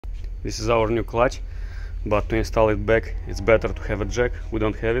This is our new clutch, but to install it back it's better to have a jack. We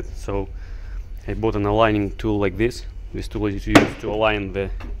don't have it, so I bought an aligning tool like this. This tool is used to align the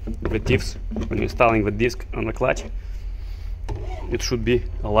tips when installing the disc on the clutch. It should be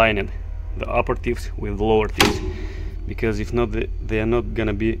aligned, the upper tips with the lower tips, because if not, they are not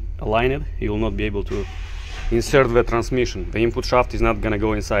gonna be aligned. You will not be able to insert the transmission. The input shaft is not gonna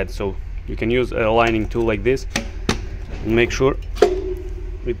go inside, so you can use an aligning tool like this and make sure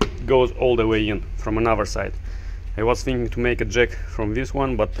it goes all the way in from another side. I was thinking to make a jack from this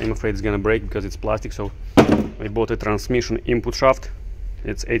one, but I'm afraid it's gonna break because it's plastic, so I bought a transmission input shaft.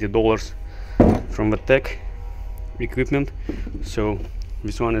 It's $80 from the tech equipment. So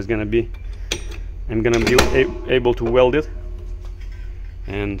this one is gonna be, I'm gonna be able to weld it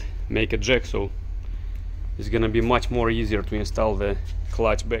and make a jack, so it's gonna be much more easier to install the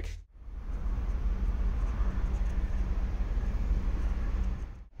clutch back.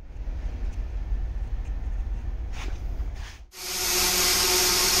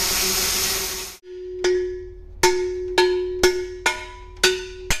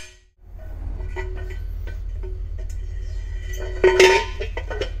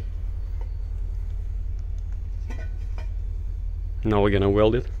 Now we're gonna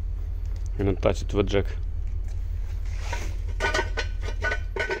weld it and attach it to the jack.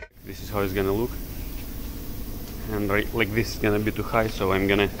 This is how it's gonna look, and like this is gonna be too high, so I'm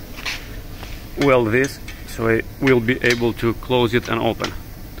gonna weld this so I will be able to close it and open.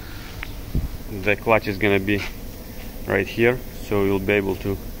 The clutch is gonna be right here, so you'll be able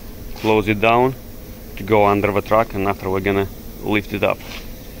to close it down to go under the truck, and after we're gonna lift it up.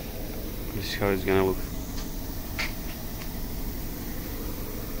 This is how it's gonna look.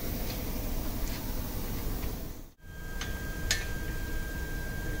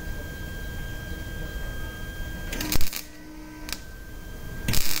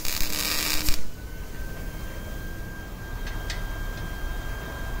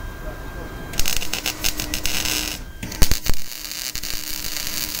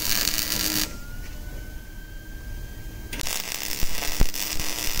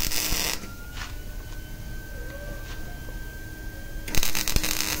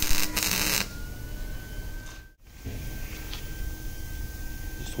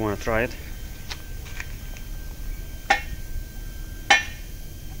 Just want to try it.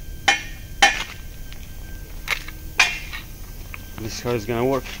 This is how it's gonna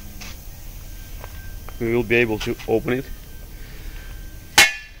work. We will be able to open it,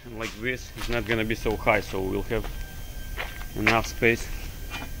 and like this, it's not gonna be so high, so we'll have enough space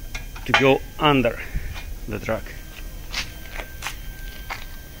to go under the truck.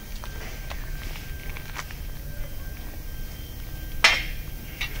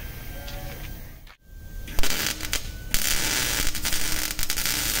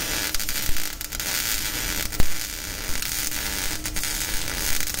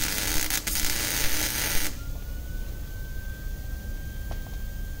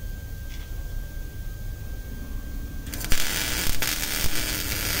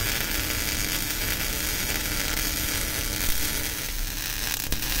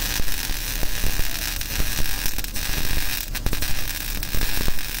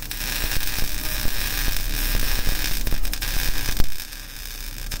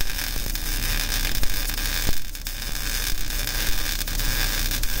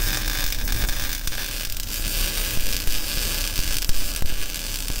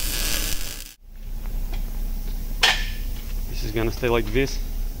 It's gonna stay like this.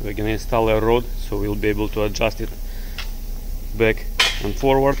 We're gonna install a rod, so we'll be able to adjust it back and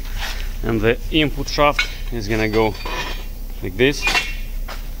forward, and the input shaft is gonna go like this.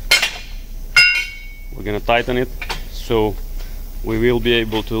 We're gonna tighten it so we will be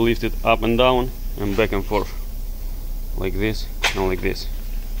able to lift it up and down and back and forth like this and like this.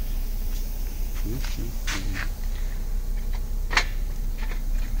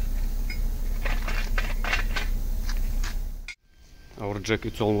 Our jack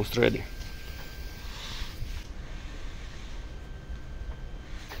is almost ready.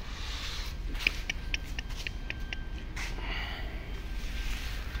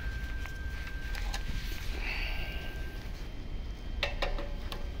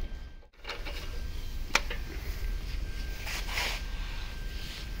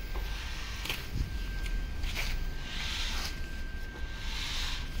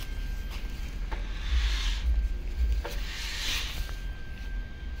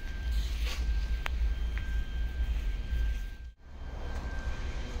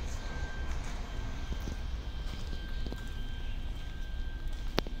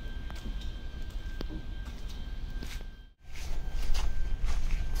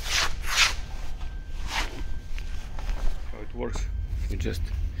 it works. You're just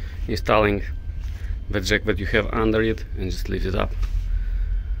installing the jack that you have under it and just lift it up.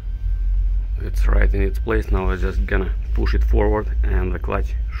 It's right in its place. Now we're just gonna push it forward and the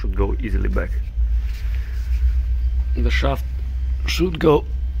clutch should go easily back. The shaft should go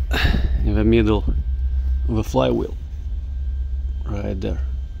in the middle of the flywheel, right there.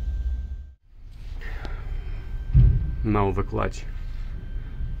 Now the clutch,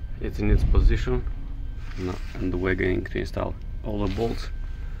 it's in its position now, and we're going to install all the bolts.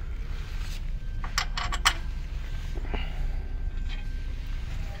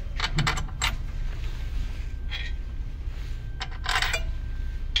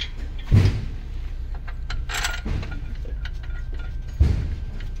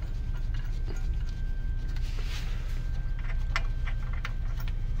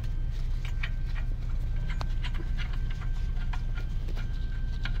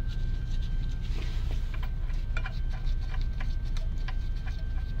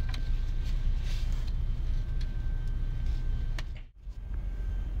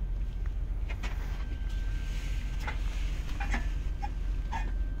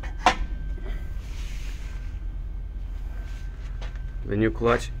 The new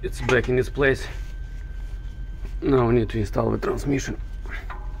clutch, it's back in its place. Now we need to install the transmission.